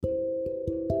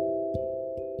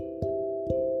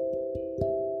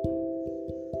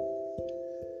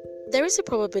There is a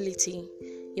probability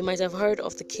you might have heard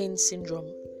of the Kane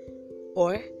syndrome,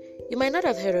 or you might not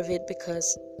have heard of it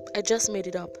because I just made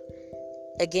it up.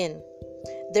 Again,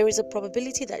 there is a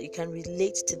probability that you can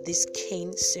relate to this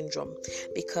Kane syndrome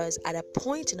because at a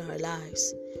point in our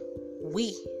lives,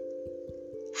 we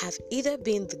have either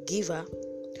been the giver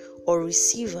or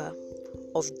receiver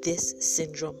of this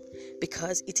syndrome,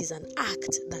 because it is an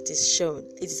act that is shown,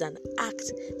 it is an act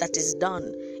that is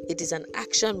done, it is an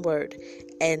action word,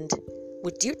 and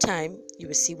with due time you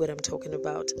will see what I'm talking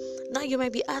about. Now you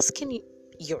might be asking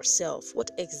yourself,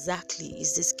 what exactly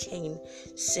is this Kane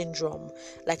syndrome?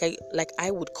 Like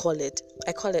I would call it,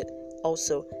 I call it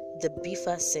also the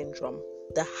Biffa syndrome,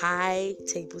 the high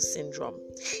table syndrome.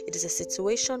 It is a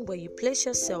situation where you place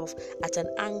yourself at an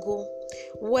angle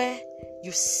where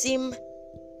you seem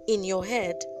in your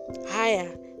head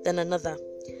higher than another,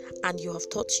 and you have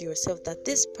thought to yourself that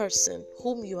this person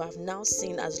whom you have now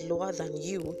seen as lower than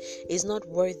you is not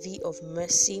worthy of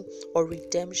mercy or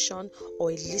redemption or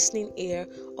a listening ear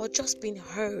or just being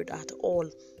heard at all.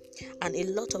 And a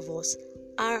lot of us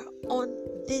are on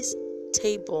this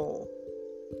table.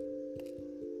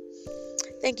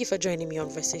 Thank you for joining me on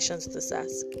Conversations to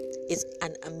SAS. It's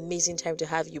an amazing time to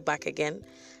have you back again,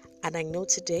 and I know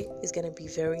today is going to be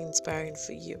very inspiring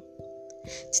for you.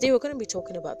 Today we're going to be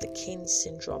talking about the Kane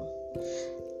syndrome,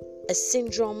 a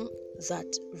syndrome that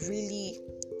really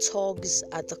tugs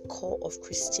at the core of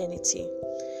Christianity,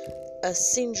 a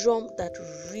syndrome that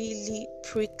really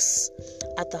pricks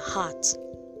at the heart,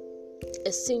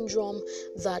 a syndrome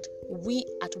that we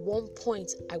at one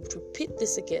point, I would repeat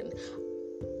this again,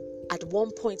 at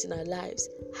one point in our lives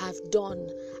have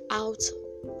done out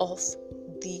of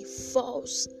the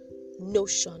false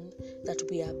notion that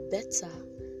we are better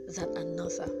than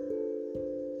another.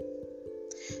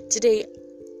 Today,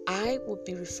 I will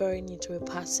be referring you to a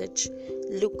passage,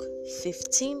 Luke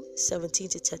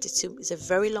 15:17-32. It's a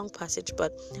very long passage,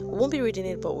 but we won't be reading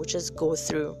it, but we'll just go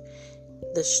through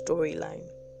the storyline.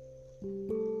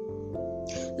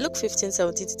 Luke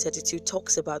 15:17-32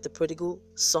 talks about the prodigal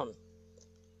son,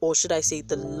 or should I say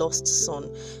the lost son.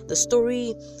 The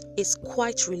story is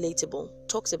quite relatable.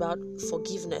 Talks about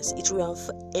forgiveness. It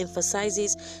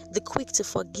emphasizes the quick to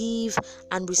forgive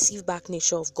and receive back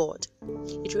nature of God.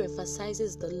 It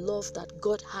emphasizes the love that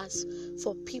God has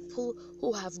for people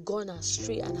who have gone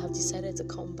astray and have decided to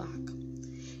come back.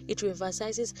 It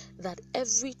emphasizes that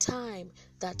every time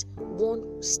that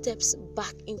one steps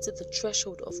back into the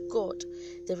threshold of God,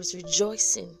 there is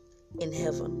rejoicing in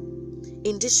heaven.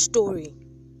 In this story,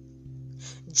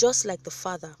 just like the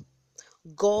Father,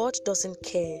 God doesn't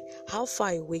care how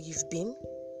far away you've been,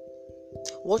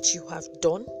 what you have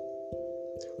done,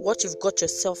 what you've got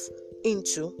yourself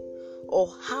into,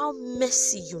 or how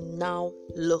messy you now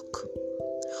look.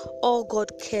 All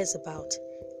God cares about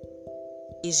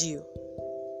is you.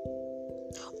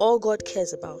 All God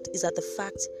cares about is that the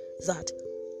fact that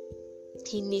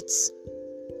He needs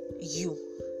you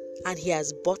and He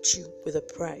has bought you with a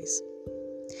price.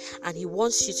 And He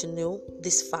wants you to know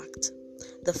this fact,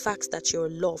 the fact that you're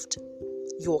loved,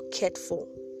 you're cared for,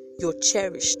 you're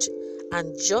cherished.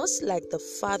 And just like the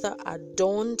Father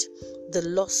adorned the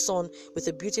lost son with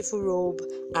a beautiful robe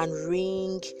and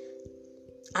ring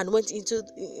and went into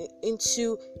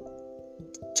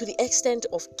to the extent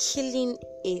of killing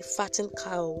a fattened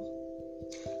cow,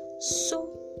 so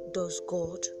does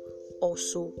God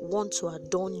also want to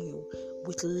adorn you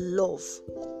with love,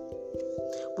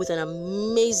 with an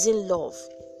amazing love,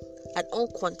 an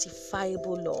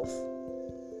unquantifiable love.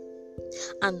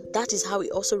 And that is how He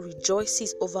also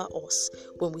rejoices over us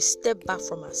when we step back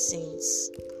from our sins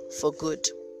for good.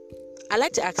 I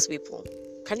like to ask people,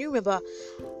 can you remember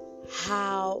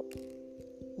how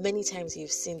many times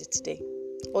you've sinned today?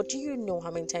 Or do you know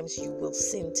how many times you will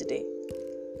sin today?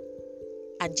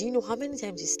 And do you know how many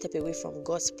times you step away from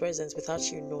God's presence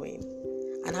without you knowing?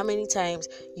 And how many times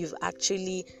you've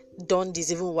actually done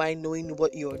this even while knowing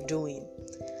what you're doing?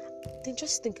 Then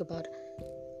just think about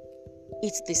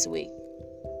it this way.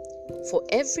 For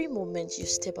every moment you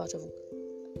step out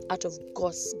of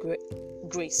God's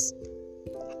grace,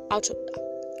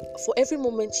 for every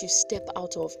moment you step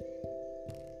out of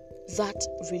that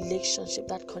relationship,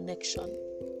 that connection,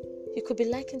 you could be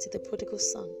likened to the prodigal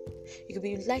son. You could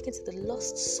be likened to the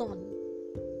lost son.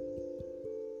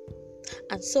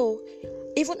 And so,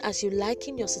 even as you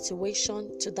liken your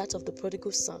situation to that of the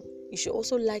prodigal son, you should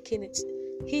also liken it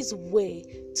his way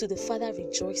to the Father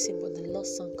rejoicing when the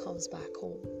lost son comes back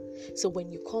home. So when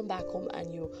you come back home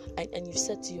and you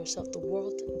said to yourself, the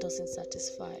world doesn't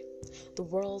satisfy, the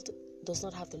world does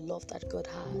not have the love that God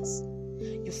has,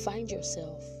 you find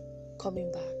yourself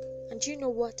coming back. And do you know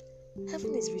what?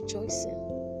 Heaven is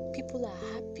rejoicing. People are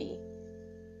happy.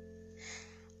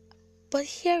 But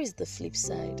here is the flip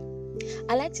side.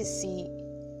 I like to see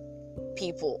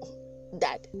people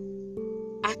that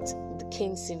act the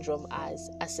Cain syndrome as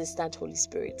assistant Holy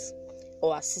Spirit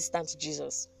or assistant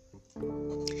Jesus.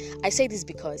 I say this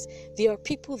because there are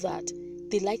people that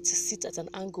they like to sit at an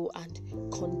angle and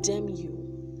condemn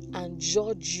you and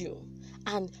judge you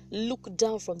and look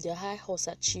down from their high horse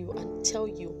at you and tell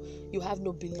you you have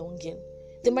no belonging.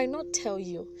 They might not tell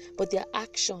you, but their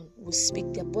action will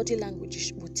speak, their body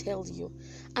language will tell you.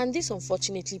 And this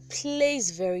unfortunately plays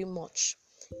very much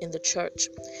in the church,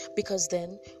 because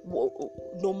then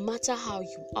no matter how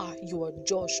you are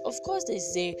judged. Of course, they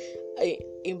say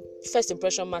first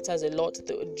impression matters a lot,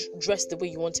 dress the way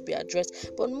you want to be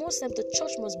addressed, but most times the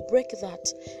church must break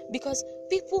that, because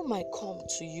people might come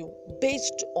to you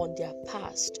based on their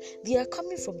past. They are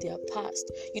coming from their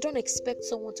past. You don't expect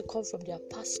someone to come from their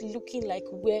past looking like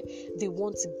where they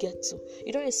want to get to.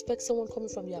 You don't expect someone coming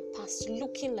from their past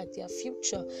looking like their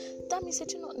future. That means they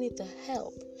do not need the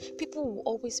help. People will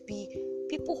always be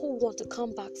people who want to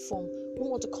come back from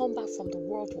the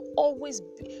world will always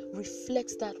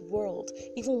reflect that world,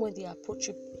 even when they approach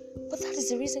you. But that is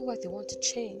the reason why they want to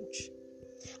change.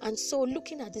 And so,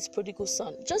 looking at this prodigal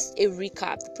son, just a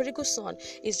recap. The prodigal son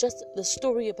is just the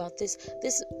story about this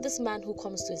man who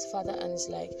comes to his father and is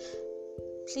like,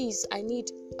 please, I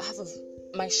have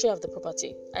my share of the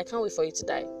property. I can't wait for you to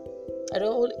die. I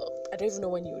don't even know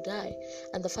when you die.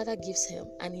 And the father gives him,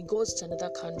 and he goes to another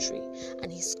country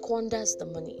and he squanders the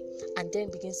money and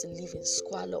then begins to live in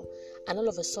squalor. And all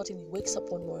of a sudden he wakes up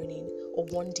one morning or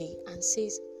one day and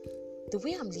says, the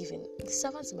way I'm living, the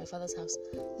servants in my father's house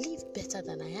live better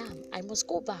than I am. I must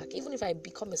go back. Even if I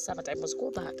become a servant, I must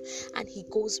go back. And he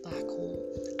goes back home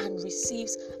and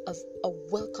receives a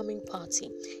welcoming party.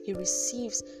 He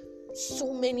receives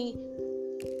so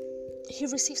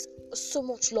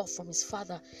much love from his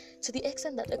father, to the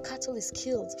extent that a cattle is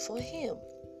killed for him.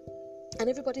 And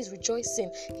everybody's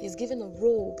rejoicing. He's given a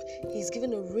robe. He's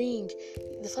given a ring.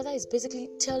 The father is basically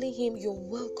telling him, you're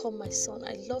welcome, my son.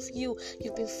 I love you.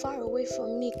 You've been far away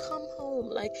from me. Come home.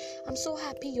 Like, I'm so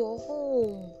happy you're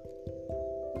home.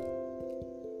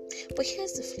 But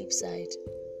here's the flip side.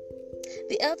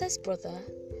 The eldest brother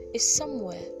is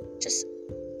somewhere just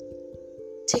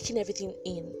taking everything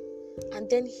in. And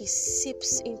then he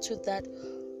sips into that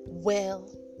well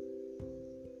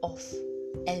of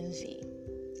envy,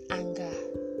 anger,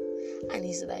 and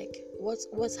he's like,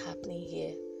 what's happening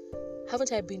here?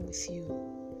 Haven't I been with you?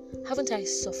 Haven't I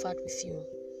suffered with you?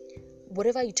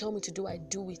 Whatever you tell me to do, I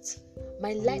do it.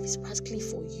 My life is practically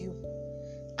for you.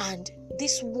 And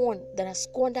this one that has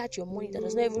squandered your money, that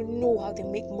does not even know how they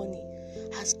make money,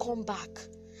 has come back.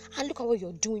 And look at what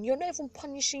you're doing. You're not even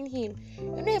punishing him.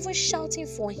 You're not even shouting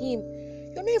for him.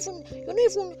 You're not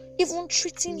even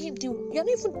treating him. You're not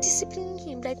even disciplining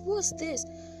him. Like, what's this?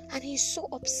 And he's so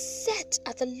upset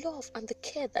at the love and the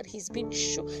care that he's been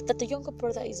shown, that the younger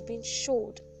brother is being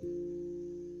showed.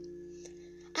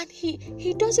 And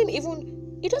he doesn't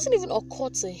even occur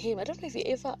to him. I don't know if it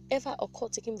ever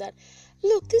occurred to him that,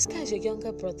 look, this guy's your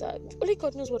younger brother. Only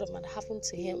God knows what might happen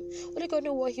to him. Only God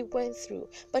knows what he went through.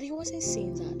 But he wasn't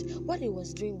seeing that. What he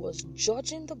was doing was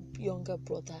judging the younger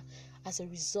brother as a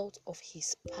result of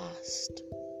his past.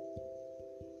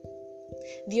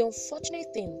 The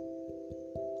unfortunate thing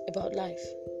about life,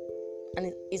 and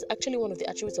it is actually one of the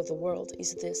attributes of the world,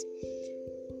 is this: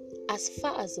 as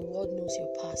far as the world knows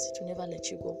your past, it will never let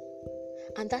you go.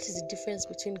 And that is the difference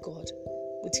between God,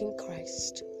 between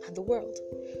Christ, and the world.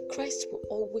 Christ will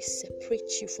always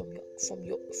separate you from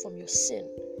your sin.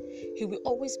 He will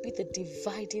always be the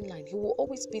dividing line. He will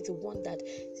always be the one that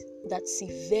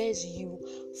severs you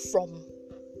from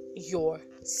your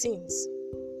sins.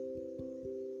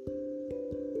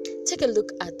 Take a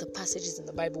look at the passages in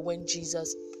the Bible when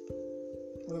Jesus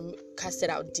casted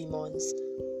out demons,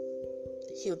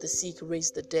 healed the sick,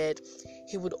 raised the dead.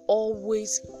 He would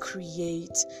always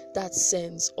create that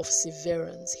sense of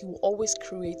severance. He will always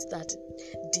create that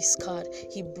discard.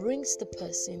 He brings the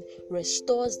person,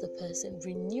 restores the person,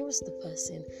 renews the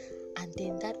person, and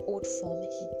then that old form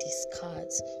he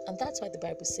discards. And that's why the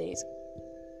Bible says,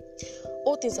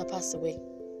 all things are passed away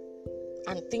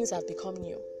and things have become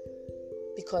new.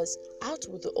 Because out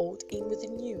with the old, in with the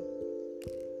new.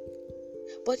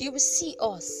 But you will see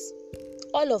us,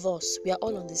 all of us, we are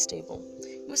all on this table.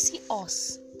 You see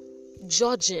us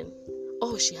judging.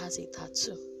 Oh, she has a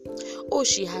tattoo. Oh,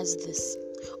 she has this.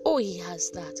 Oh, he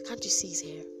has that. Can't you see his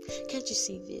hair? Can't you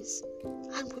see this?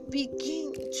 And we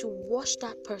begin to watch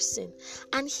that person.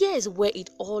 And here is where it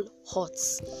all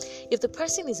hurts. If the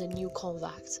person is a new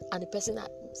convert, and the person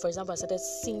that, for example, I started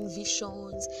seeing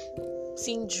visions,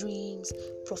 seeing dreams,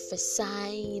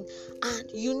 prophesying,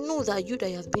 and you know that you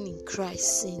have been in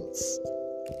Christ since,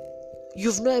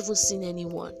 you've not even seen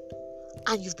anyone,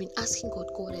 and you've been asking God,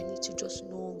 I need to just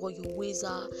know what your ways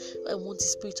are. I want the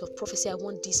spirit of prophecy. I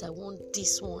want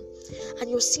this one. And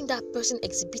you're seeing that person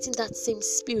exhibiting that same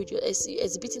spirit. You're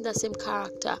exhibiting that same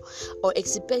character, or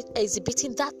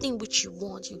exhibiting that thing which you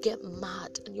want. You get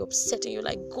mad and you're upset and you're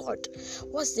like, God,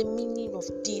 what's the meaning of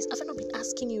this? Have I not been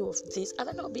asking you of this? Have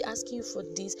I not been asking you for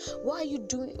this? Why are you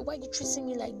treating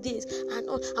me like this?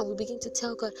 And we begin to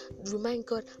tell God, remind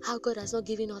God how God has not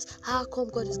given us. How come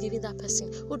God is giving that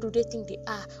person? Who do they think they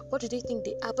are? What do they think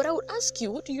they are? But I would ask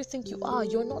you, who do you think you are?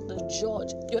 You're not the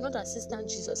judge. You're not assistant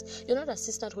Jesus. You're not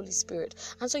assistant Holy Spirit.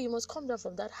 And so you must come down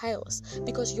from that high horse,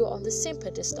 because you're on the same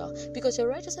pedestal, because your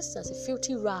righteousness is as a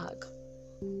filthy rag.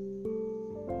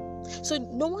 So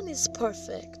no one is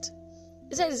perfect.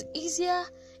 It says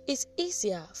it's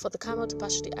easier for the camel to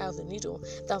pass through the eye of the needle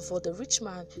than for the rich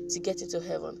man to get into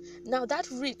heaven. Now that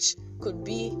rich could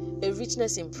be a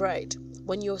richness in pride.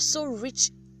 When you're so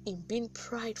rich in being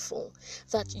prideful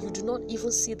that you do not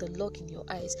even see the log in your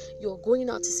eyes, you're going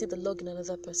out to see the log in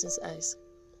another person's eyes.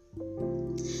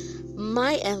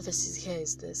 My emphasis here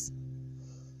is this: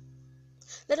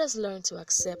 let us learn to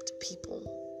accept people.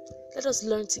 Let us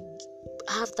learn to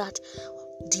have that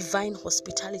divine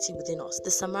hospitality within us,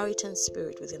 the Samaritan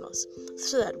spirit within us,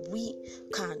 so that we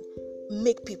can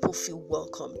make people feel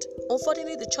welcomed.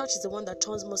 Unfortunately, the church is the one that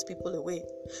turns most people away,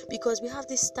 because we have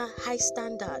this high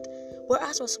standard,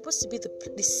 whereas we're supposed to be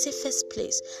the safest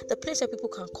place, the place where people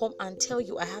can come and tell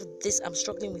you, I have this, I'm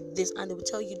struggling with this, and they will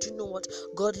tell you, do you know what,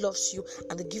 God loves you,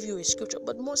 and they give you a scripture.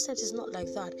 But most times it's not like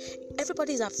that.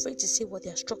 Everybody is afraid to say what they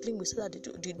are struggling with, so that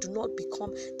they do not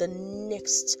become the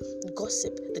next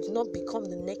gossip, they do not become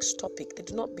the next topic, they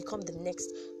do not become the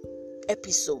next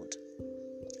episode,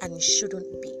 and it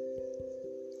shouldn't be.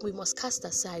 We must cast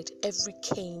aside every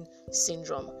Cain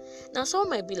syndrome. Now, someone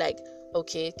might be like,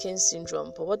 okay, Cain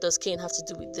syndrome, but what does Cain have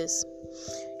to do with this?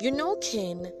 You know,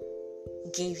 Cain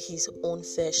gave his own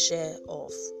fair share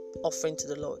of offering to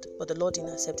the Lord, but the Lord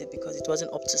didn't accept it because it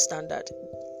wasn't up to standard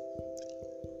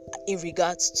in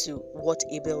regards to what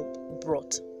Abel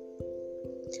brought.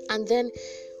 And then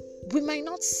we might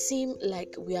not seem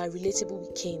like we are relatable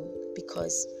with Cain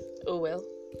because, oh well,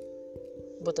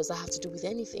 what does that have to do with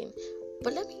anything?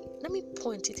 But let me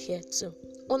point it here too.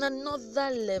 On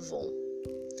another level,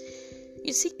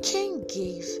 you see, Cain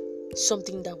gave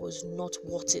something that was not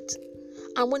worth it.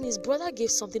 And when his brother gave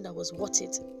something that was worth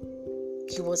it,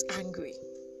 he was angry.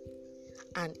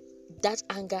 And that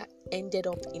anger ended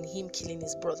up in him killing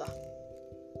his brother.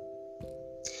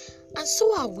 And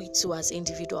so are we too as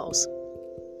individuals.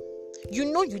 You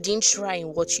know you didn't try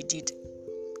in what you did.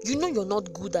 You know you're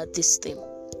not good at this thing.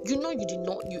 You know you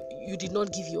did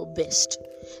not give your best.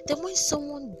 Then when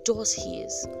someone does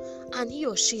his and he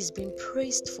or she is being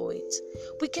praised for it,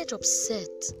 we get upset,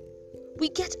 we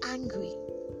get angry,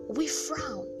 we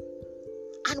frown,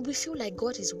 and we feel like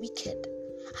God is wicked,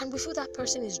 and we feel that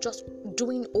person is just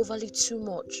doing overly too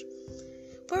much.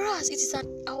 Whereas it is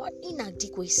our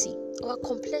inadequacy, our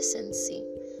complacency,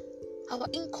 our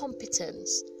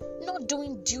incompetence, not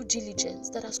doing due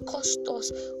diligence that has cost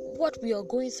us what we are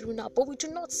going through now. But we do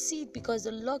not see it because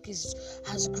the log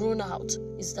has grown out.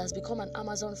 It has become an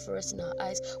Amazon forest in our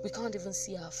eyes. We can't even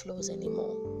see our flaws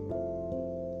anymore.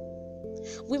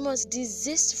 We must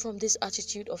desist from this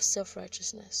attitude of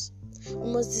self-righteousness.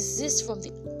 We must desist from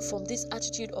this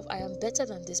attitude of I am better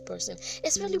than this person,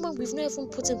 especially when we've not even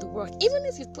put in the work. Even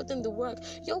if you've put in the work,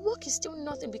 your work is still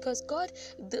nothing, because God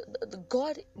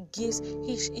gives.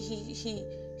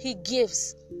 He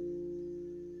gives.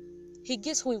 He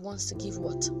gives who he wants to give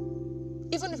what.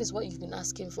 Even if it's what you've been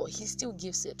asking for, he still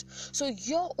gives it. So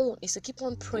your own is to keep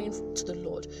on praying to the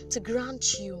Lord to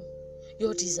grant you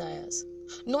your desires,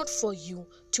 not for you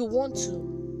to want to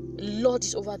lord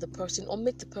it over the person or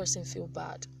make the person feel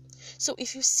bad. So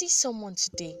if you see someone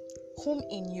today whom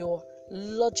in your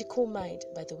logical mind,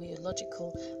 by the way, your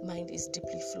logical mind is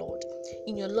deeply flawed,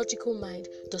 in your logical mind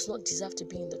does not deserve to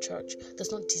be in the church,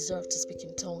 does not deserve to speak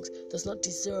in tongues, does not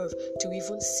deserve to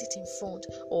even sit in front,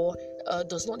 or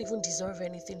does not even deserve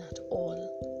anything at all,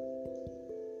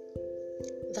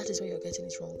 that is where you're getting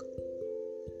it wrong.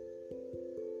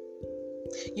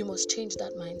 You must change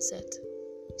that mindset.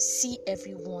 See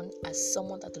everyone as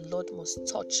someone that the Lord must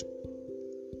touch.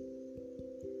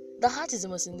 The heart is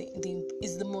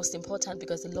the most important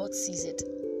because the Lord sees it.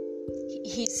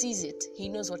 He sees it. He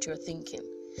knows what you're thinking.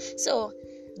 So,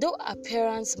 though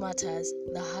appearance matters,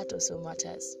 the heart also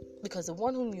matters. Because the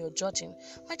one whom you're judging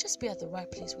might just be at the right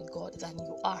place with God than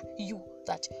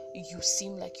that you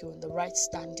seem like you're in the right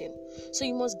standing. So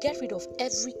you must get rid of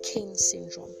every Cain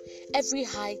syndrome, every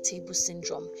high table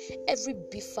syndrome, every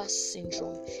Biffa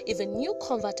syndrome. If a new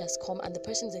convert has come and the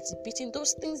person is exhibiting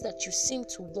those things that you seem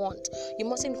to want, you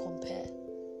mustn't compare.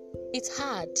 It's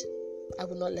hard. I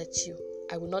will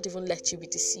not even let you be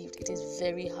deceived. It is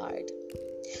very hard.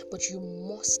 But you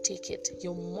must take it.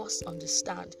 You must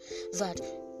understand that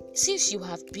since you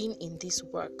have been in this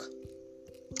work,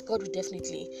 God will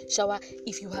definitely shower.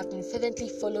 If you have been fervently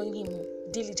following Him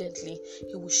diligently,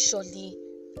 He will surely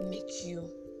make you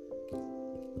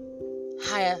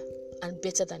higher and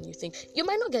better than you think. You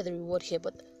might not get the reward here,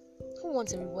 but who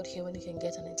wants a reward here when you can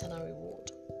get an eternal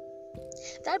reward?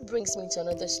 That brings me to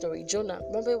another story. Jonah.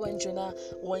 Remember when Jonah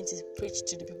went to preach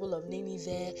to the people of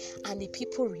Nineveh and the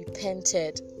people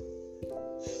repented?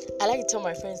 I like to tell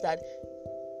my friends that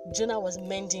Jonah was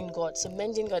mending God. So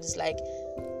mending God is like,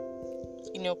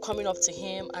 coming up to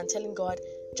Him and telling God,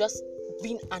 just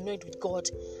being annoyed with God.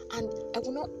 And I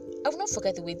will not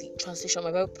forget the way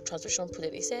my Bible translation put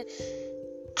it. It said,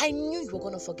 I knew you were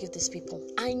going to forgive these people.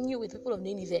 I knew with the people of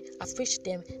Nineveh, I've preached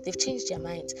them, they've changed their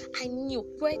minds. I knew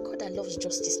you are a God that loves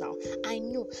justice now. I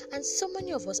know. And so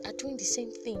many of us are doing the same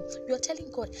thing. You are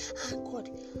telling God, God,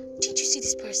 did you see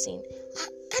this person?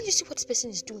 Can't you see what this person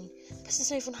is doing? The person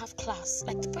doesn't even have class.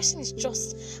 Like, the person is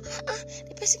just,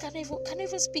 the person can't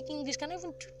even speak English, can't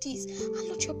even do this. And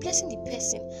Lord, you're blessing the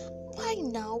person. Why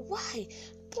now? Why?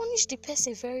 Punish the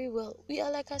person very well. We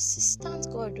are like assistant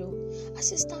God, though.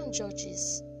 Assistant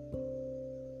judges.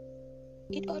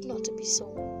 It ought not to be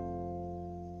so.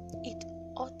 It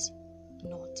ought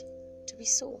not to be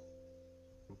so.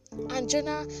 And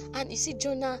Jonah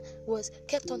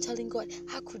kept on telling God,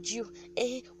 how could you?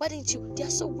 Why didn't you? They are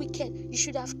so wicked. You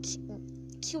should have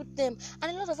killed them.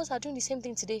 And a lot of us are doing the same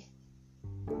thing today.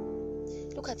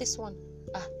 Look at this one.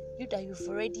 You've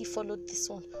already followed this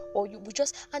one,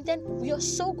 and then we are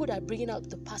so good at bringing out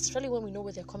the past, especially when we know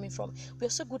where they're coming from. We are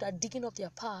so good at digging up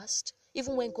their past,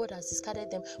 even when God has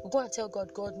discarded them. We go and tell God,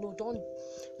 no,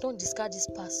 don't discard this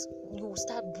past. You will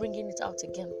start bringing it out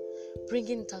again.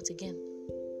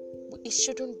 It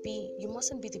shouldn't be. You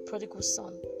mustn't be the prodigal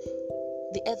son.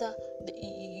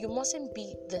 You mustn't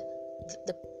be the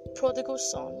prodigal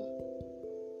son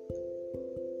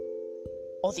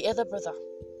or the other brother.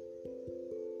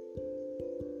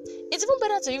 It's even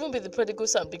better to even be the prodigal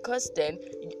son, because then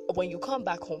when you come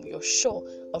back home, you're sure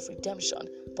of redemption.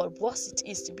 But worse it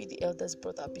is to be the eldest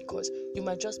brother, because you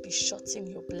might just be shorting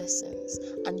your blessings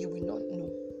and you will not know.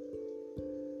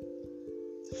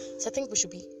 So I think we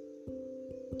should be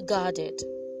guarded.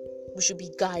 We should be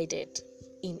guided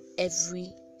in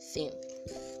everything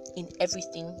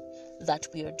that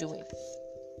we are doing.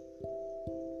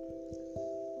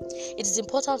 It is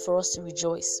important for us to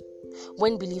rejoice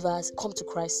when believers come to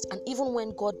Christ, and even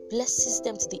when God blesses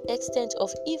them to the extent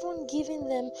of even giving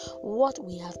them what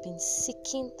we have been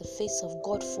seeking the face of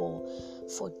God for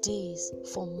days,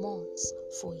 for months,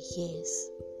 for years,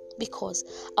 because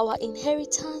our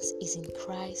inheritance is in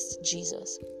Christ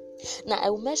Jesus. Now, I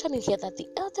will mention in here that the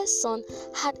eldest son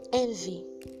had envy.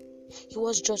 He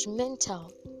was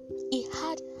judgmental. He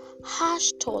had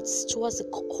harsh thoughts towards the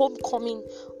homecoming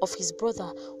of his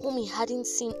brother, whom he hadn't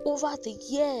seen over the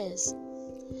years.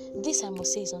 This, I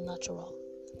must say, is unnatural.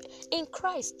 In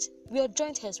Christ, we are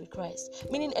joint heirs with Christ,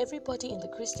 meaning everybody in the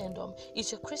Christendom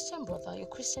is your Christian brother, your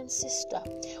Christian sister.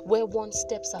 Where one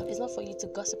steps out, it's not for you to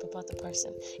gossip about the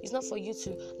person. It's not for you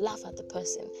to laugh at the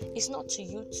person. It's not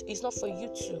for you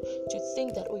to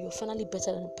think that, you're finally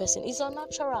better than the person. It's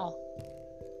unnatural.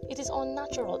 It is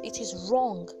unnatural. It is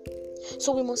wrong.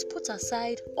 So we must put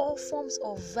aside all forms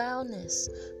of vileness,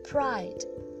 pride,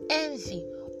 envy,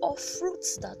 or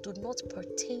fruits that do not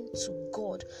pertain to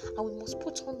God, and we must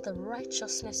put on the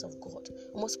righteousness of God.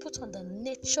 We must put on the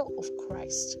nature of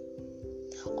Christ.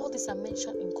 All these are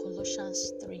mentioned in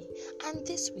Colossians 3, and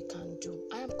this we can do.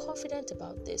 I am confident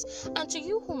about this. And to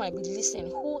you who might be listening,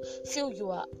 who feel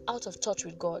you are out of touch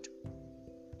with God,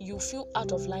 you feel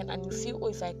out of line, and you feel,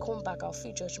 if I come back I'll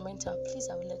feel judgmental, please,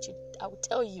 I will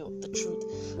tell you the truth.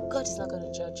 God is not going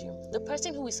to judge you. The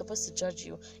person who is supposed to judge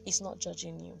you is not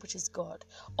judging you, which is God.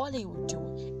 All He will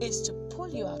do is to pull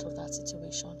you out of that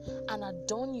situation and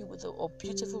adorn you with a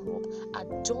beautiful robe,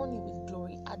 adorn you with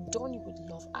glory, adorn you with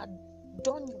love,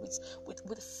 adorn you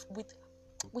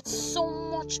with so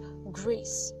much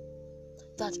grace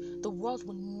that the world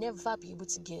will never be able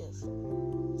to give.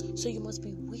 So you must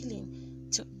be willing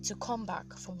to come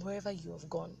back from wherever you have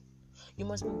gone. You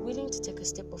must be willing to take a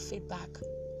step of faith back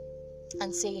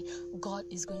and say, God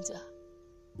is going to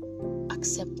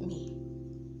accept me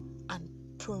and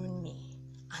prune me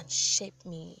and shape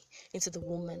me into the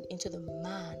woman, into the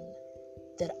man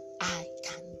that I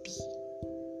can be.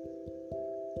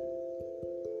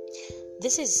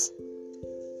 This is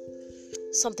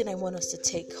something I want us to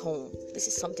take home. This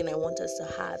is something I want us to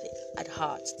have at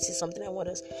heart. This is something I want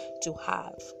us to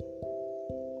have.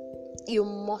 You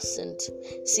mustn't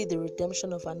see the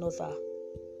redemption of another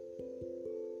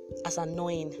as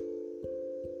annoying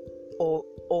or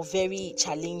very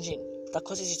challenging that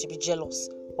causes you to be jealous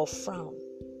or frown.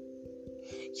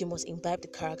 You must imbibe the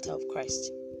character of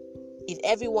Christ. If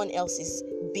everyone else is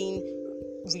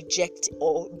rejecting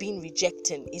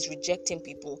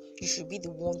people, you should be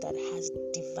the one that has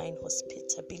divine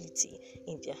hospitality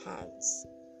in their hands.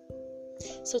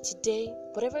 So today,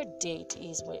 whatever day it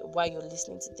is while you're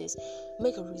listening to this,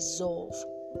 make a resolve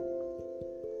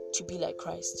to be like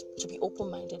Christ, to be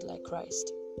open-minded like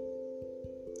Christ.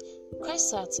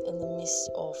 Christ sat in the midst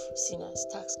of sinners,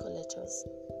 tax collectors.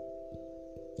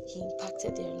 He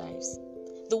impacted their lives.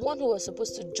 The one who was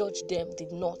supposed to judge them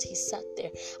did not. He sat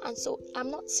there. And so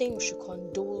I'm not saying we should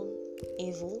condone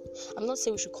evil. I'm not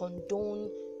saying we should condone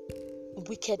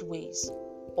wicked ways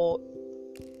or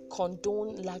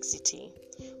condone laxity.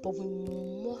 But we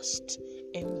must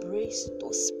embrace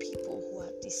those people who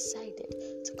have decided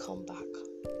to come back.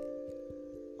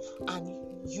 And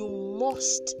you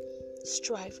must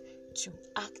strive to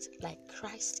act like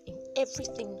Christ in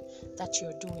everything that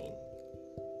you're doing.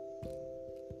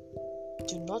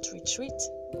 Do not retreat.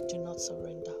 Do not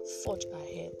surrender. Forge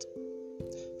ahead.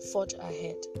 Forge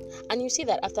ahead. And you see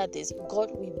that after this,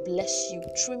 God will bless you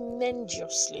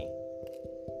tremendously.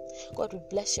 God will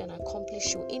bless you and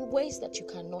accomplish you in ways that you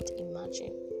cannot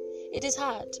imagine. It is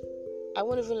hard. I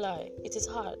won't even lie. It is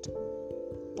hard.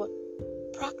 But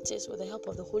practice with the help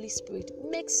of the Holy Spirit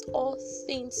makes all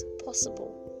things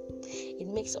possible. It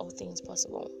makes all things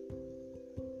possible.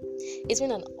 It's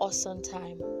been an awesome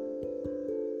time.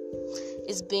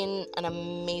 It's been an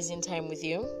amazing time with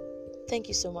you. Thank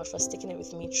you so much for sticking it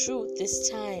with me through this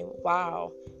time.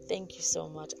 Wow. Thank you so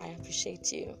much. I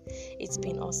appreciate you. It's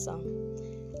been awesome.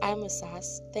 I'm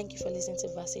Asas. Thank you for listening to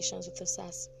Versations with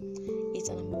Asas. It's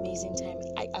an amazing time.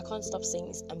 I can't stop saying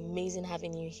it's amazing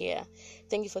having you here.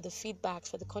 Thank you for the feedbacks,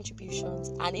 for the contributions,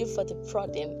 and even for the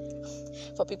prodding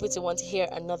for people to want to hear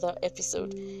another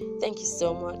episode. Thank you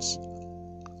so much.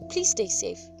 Please stay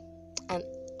safe and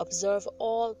observe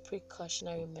all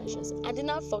precautionary measures. And do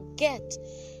not forget,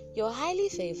 you're highly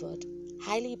favored,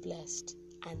 highly blessed,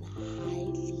 and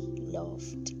highly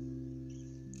loved.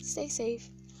 Stay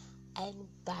safe and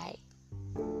bye.